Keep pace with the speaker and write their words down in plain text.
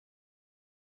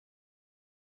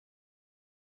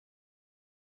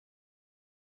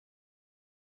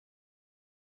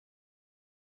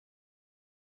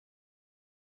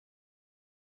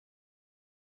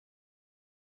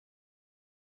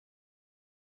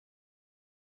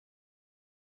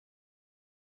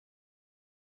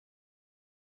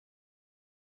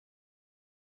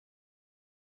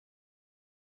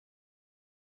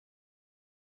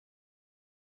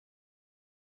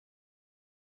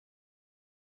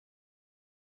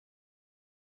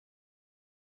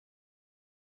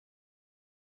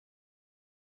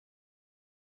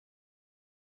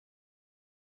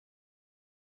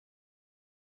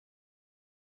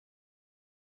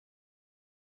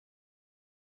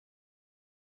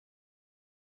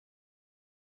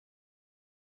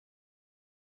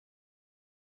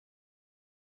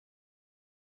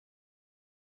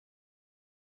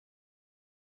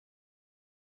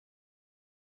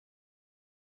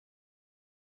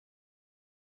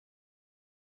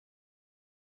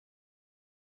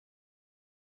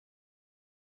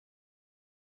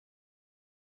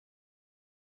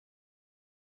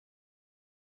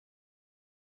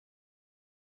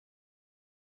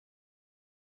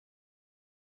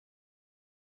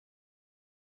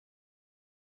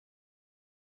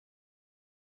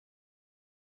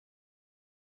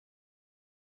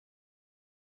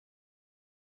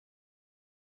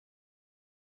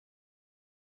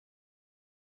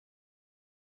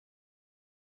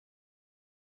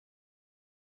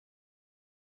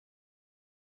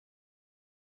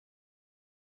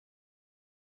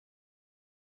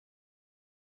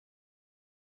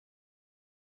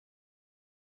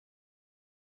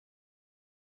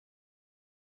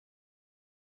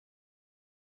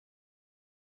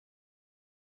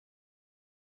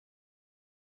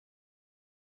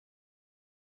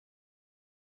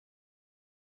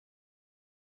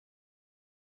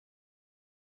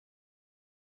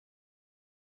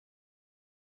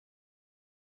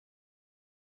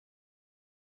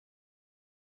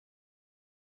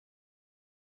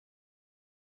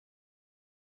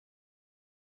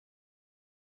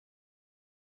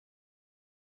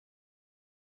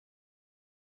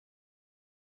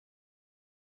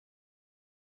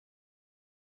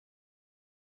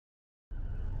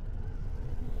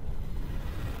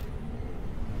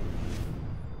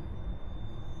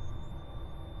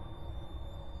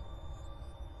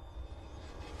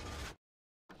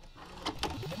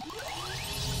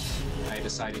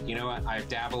decided, you know what, I've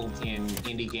dabbled in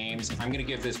indie games. I'm going to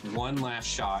give this one last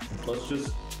shot. Let's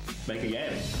just make a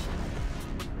game.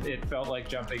 It felt like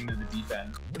jumping to the deep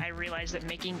end. I realized that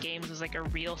making games is like a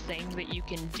real thing that you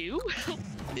can do.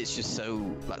 It's just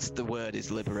so, that's the word,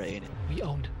 is liberating. We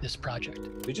owned this project.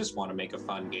 We just want to make a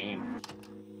fun game.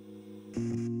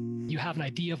 You have an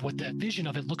idea of what the vision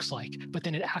of it looks like, but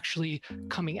then it actually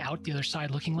coming out the other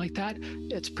side looking like that,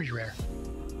 it's pretty rare.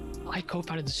 I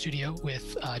co-founded the studio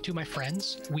with two of my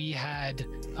friends. We had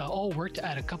all worked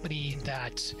at a company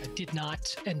that did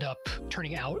not end up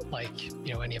turning out like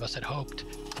any of us had hoped.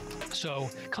 So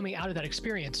coming out of that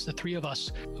experience, the three of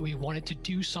us, we wanted to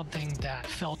do something that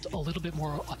felt a little bit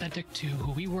more authentic to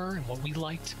who we were and what we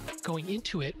liked. Going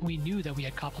into it, we knew that we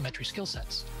had complementary skill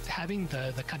sets. Having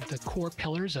the kind of the core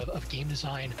pillars of game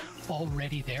design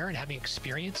already there and having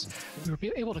experience, we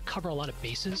were able to cover a lot of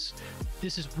bases.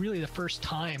 This is really the first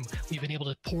time we've been able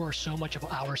to pour so much of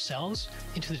ourselves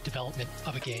into the development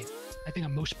of a game. I think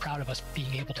I'm most proud of us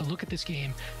being able to look at this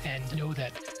game and know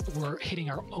that we're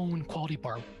hitting our own quality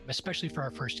bar, especially for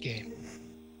our first game.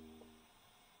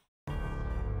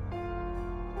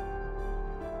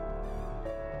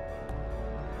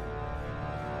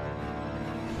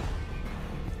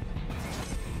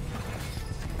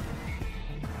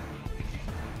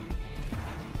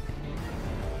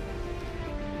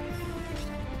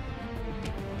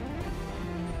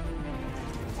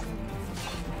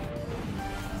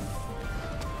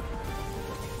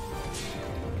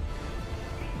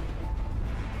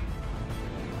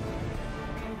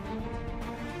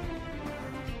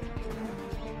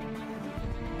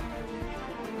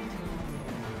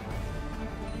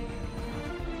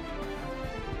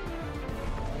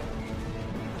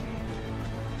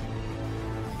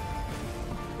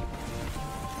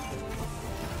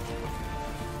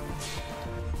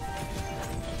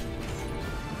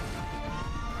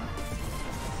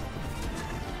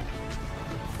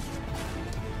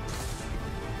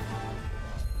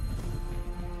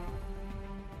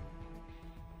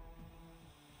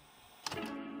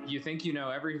 You think you know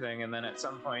everything, and then at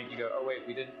some point you go, oh wait,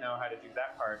 we didn't know how to do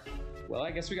that part. Well, I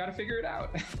guess we got to figure it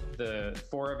out. The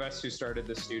four of us who started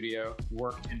the studio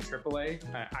worked in AAA.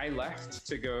 I left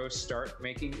to go start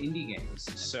making indie games.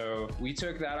 So we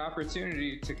took that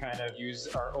opportunity to kind of use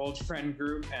our old friend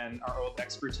group and our old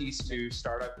expertise to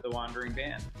start up the Wandering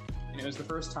Band. And it was the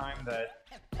first time that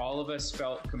all of us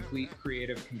felt complete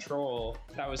creative control.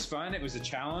 That was fun. It was a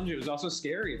challenge. It was also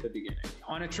scary at the beginning.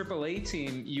 On a AAA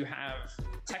team, you have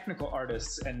technical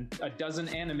artists and a dozen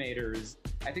animators.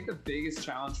 I think the biggest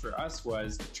challenge for us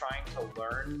was trying to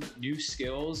learn new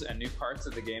skills and new parts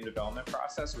of the game development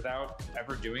process without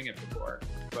ever doing it before.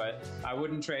 But I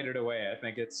wouldn't trade it away. I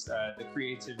think it's the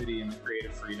creativity and the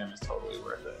creative freedom is totally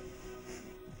worth it.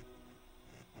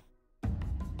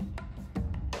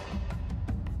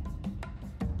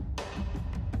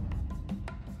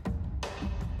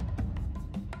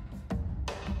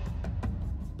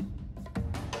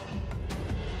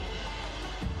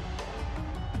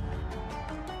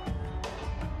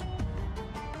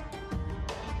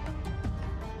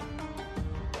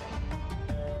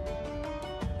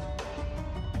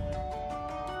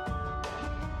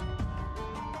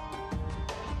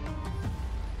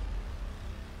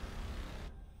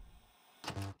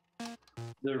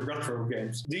 The retro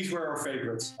games. These were our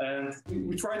favorites. And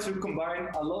we tried to combine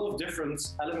a lot of different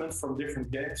elements from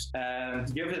different games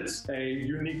and give it a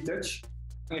unique touch.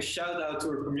 A shout out to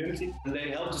our community. They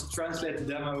helped us translate the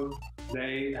demo.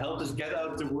 They helped us get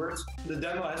out the words. The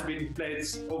demo has been played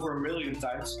over 1 million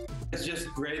times. It's just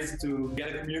great to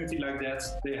get a community like that.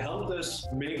 They helped us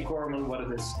make Corman what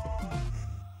it is.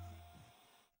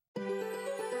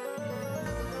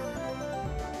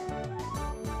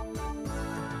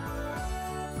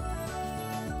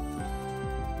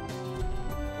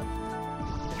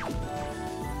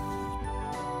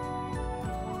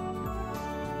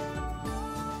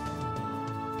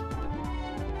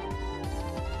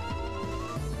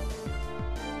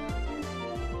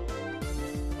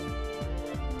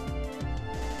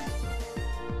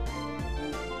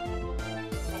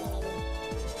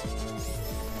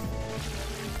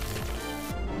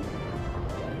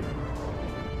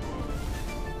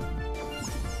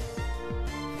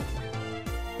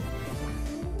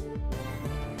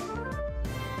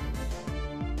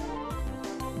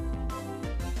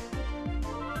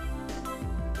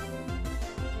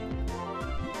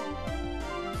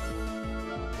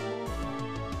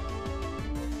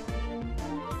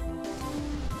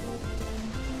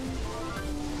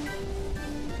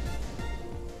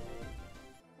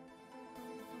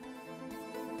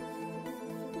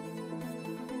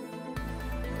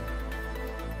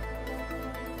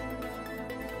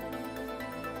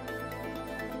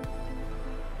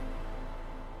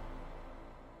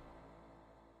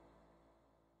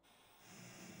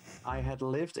 I had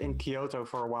lived in Kyoto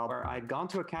for a while where I'd gone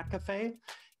to a cat cafe,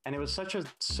 and it was such a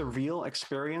surreal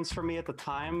experience for me at the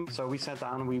time. So we sat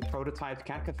down and we prototyped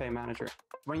Cat Cafe Manager.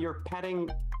 When you're petting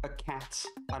a cat,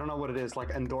 I don't know what it is, like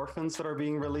endorphins that are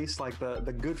being released, like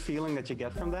the good feeling that you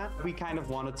get from that, we kind of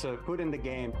wanted to put in the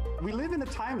game. We live in a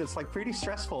time that's like pretty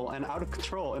stressful and out of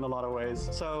control in a lot of ways.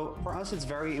 So for us, it's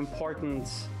very important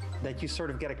that you sort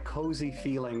of get a cozy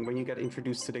feeling when you get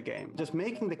introduced to the game. Just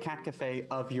making the cat cafe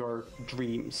of your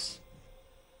dreams.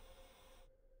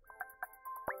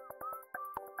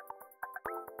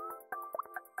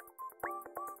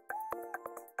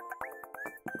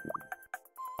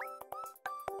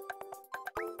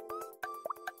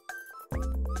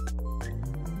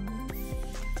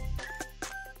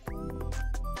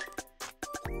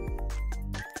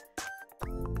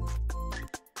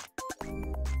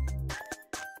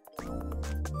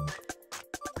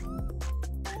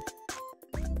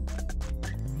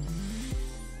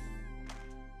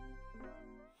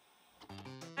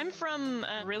 I'm from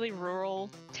a really rural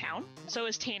town. So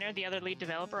is Tanner, the other lead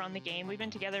developer on the game. We've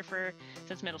been together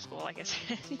since middle school, like I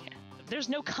said. Yeah. There's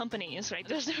no companies, right?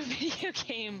 There's no video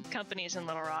game companies in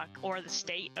Little Rock or the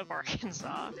state of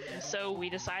Arkansas. So we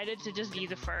decided to just be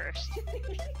the first.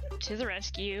 To the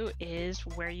Rescue is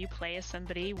where you play as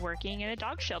somebody working in a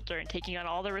dog shelter and taking on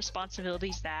all the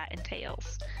responsibilities that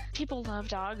entails. People love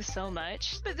dogs so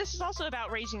much, but this is also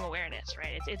about raising awareness,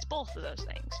 right? It's both of those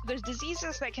things. There's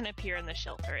diseases that can appear in the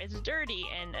shelter. It's dirty,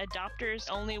 and adopters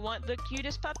only want the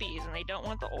cutest puppies, and they don't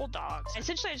want the old dogs.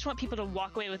 Essentially, I just want people to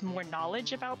walk away with more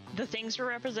knowledge about the things we're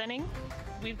representing.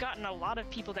 We've gotten a lot of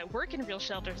people that work in real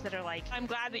shelters that are like, I'm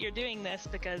glad that you're doing this,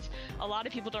 because a lot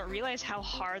of people don't realize how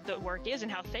hard the work is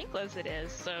and how thankless it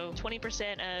is. So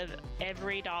 20% of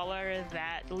every dollar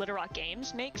that Little Rock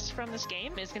Games makes from this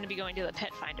game is going to be going to the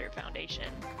Pet Finder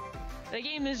Foundation. The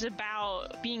game is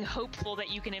about being hopeful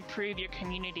that you can improve your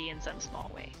community in some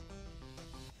small way.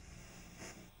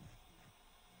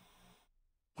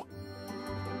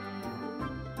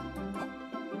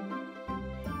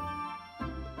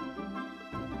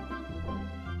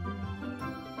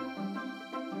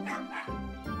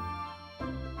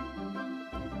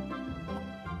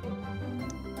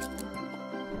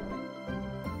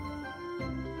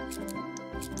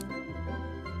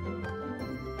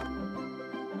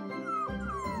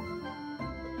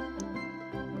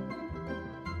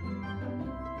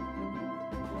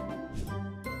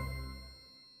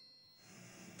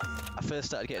 I first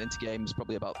started getting into games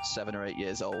probably about 7 or 8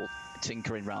 years old,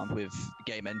 tinkering around with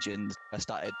game engines. I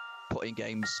started putting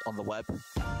games on the web,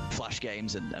 Flash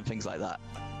games and things like that.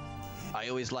 I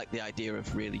always liked the idea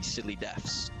of really silly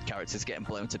deaths, characters getting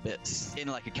blown to bits in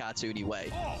like a cartoony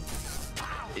way.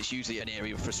 It's usually an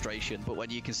area of frustration, but when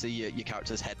you can see your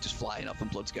character's head just flying off and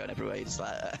blood's going everywhere, it's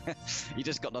like, you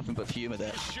just got nothing but humour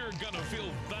there. Sure gonna feel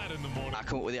bad in the morning. I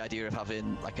come up with the idea of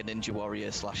having like a Ninja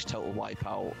Warrior / Total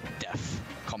Wipeout death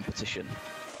competition.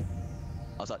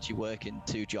 I was actually working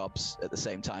 2 jobs at the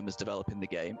same time as developing the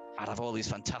game. I'd have all these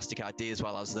fantastic ideas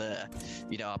while I was there.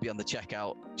 You know, I'd be on the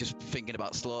checkout just thinking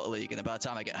about Slaughter League, and then by the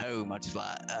time I get home, I'd just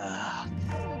like,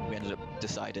 we ended up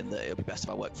deciding that it would be best if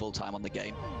I worked full-time on the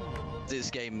game. This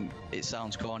game, it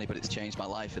sounds corny, but it's changed my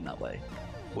life in that way,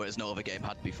 whereas no other game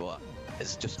had before.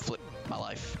 It's just flipped my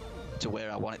life to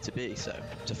where I want it to be. So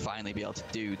to finally be able to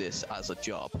do this as a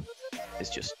job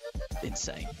is just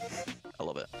insane. I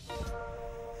love it.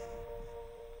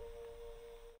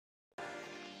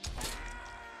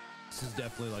 This is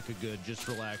definitely like a good, just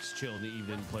relax, chill in the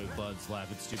evening, play with buds, laugh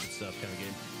at stupid stuff kind of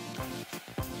game.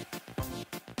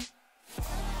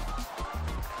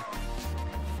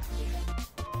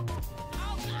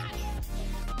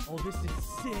 Oh, this is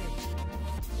sick.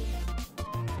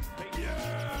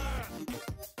 Yeah!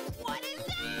 What is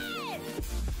that?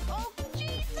 Oh,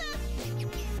 Jesus!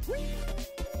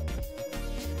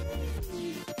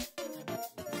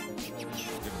 It's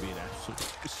gonna be an absolute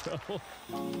show.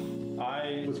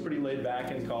 I was pretty laid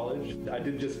back in college. I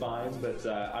did just fine, but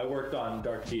I worked on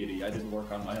Dark Deity. I didn't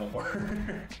work on my own work.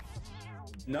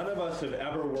 None of us have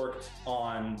ever worked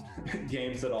on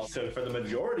games at all. So for the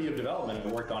majority of development,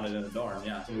 we worked on it in the dorm,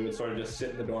 yeah. And we would sort of just sit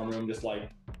in the dorm room, just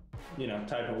like, you know,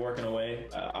 typing, working away.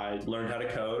 I learned how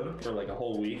to code for like a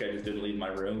whole week. I just didn't leave my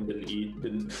room, didn't eat,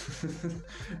 didn't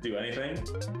do anything.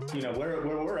 You know, where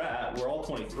we're at, we're all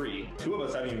 23. 2 of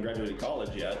us haven't even graduated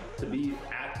college yet. To be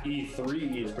at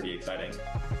E3 is pretty exciting.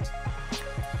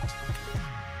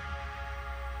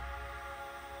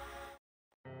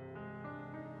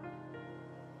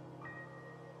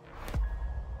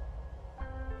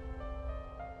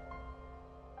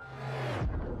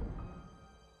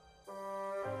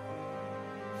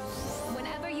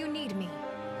 Whenever you need me.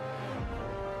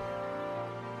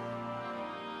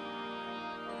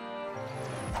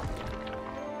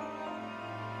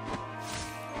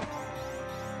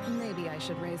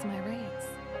 should raise my rates.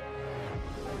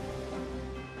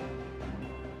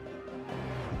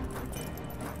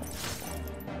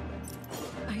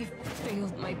 I've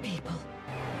failed my people.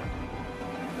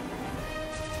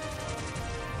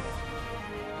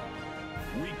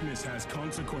 Weakness has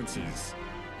consequences.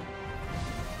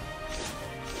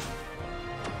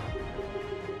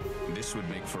 This would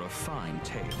make for a fine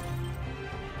tale.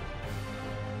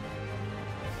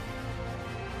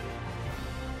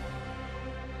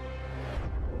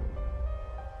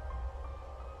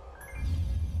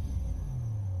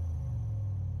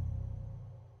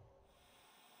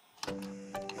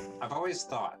 I've always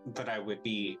thought that I would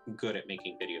be good at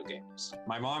making video games.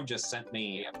 My mom just sent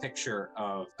me a picture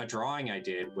of a drawing I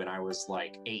did when I was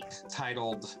like 8,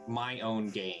 titled My Own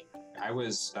Game. I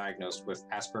was diagnosed with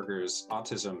Asperger's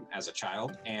autism as a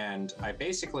child, and I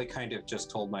basically kind of just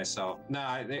told myself,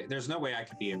 nah, there's no way I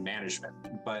could be in management.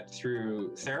 But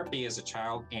through therapy as a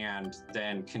child and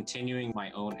then continuing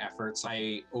my own efforts,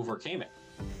 I overcame it.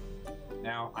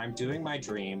 Now I'm doing my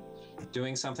dream,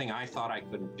 doing something I thought I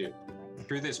couldn't do.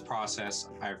 Through this process,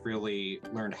 I've really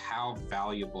learned how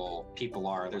valuable people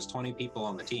are. There's 20 people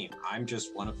on the team. I'm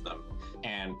just one of them.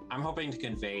 And I'm hoping to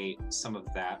convey some of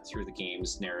that through the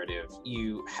game's narrative.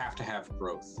 You have to have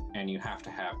growth and you have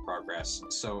to have progress.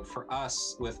 So for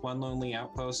us, with One Lonely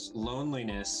Outpost,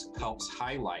 loneliness helps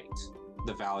highlight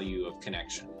the value of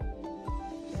connection.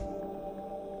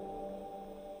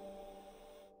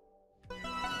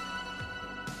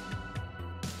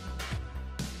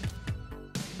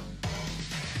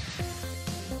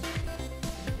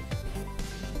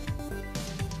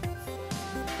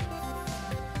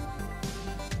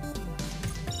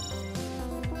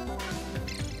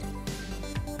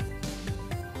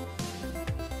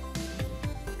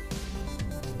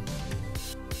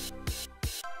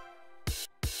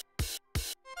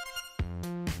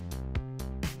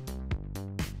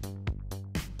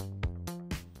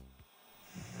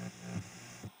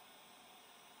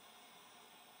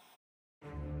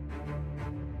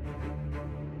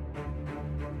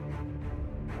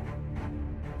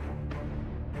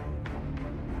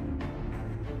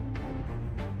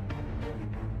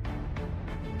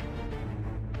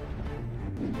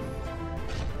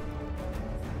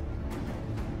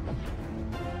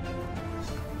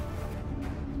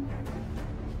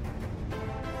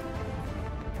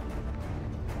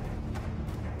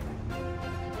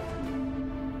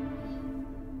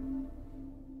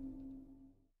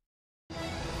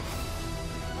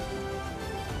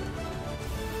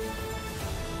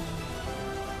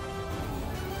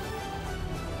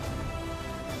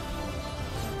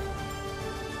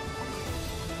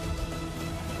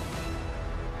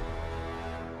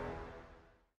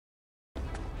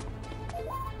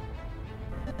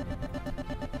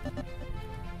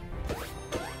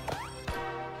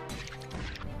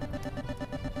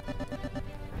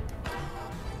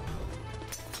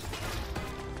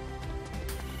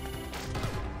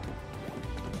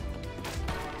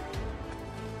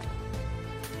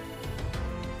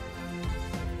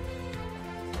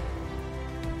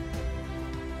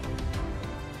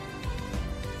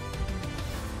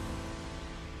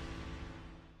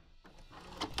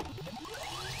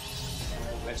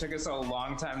 It took us a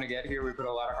long time to get here. We put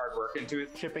a lot of hard work into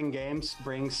it. Shipping games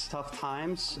brings tough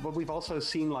times, but we've also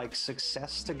seen like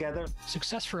success together.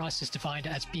 Success for us is defined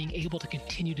as being able to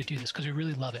continue to do this because we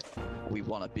really love it. We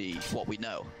want to be what we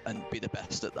know and be the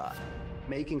best at that.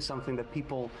 Making something that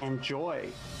people enjoy.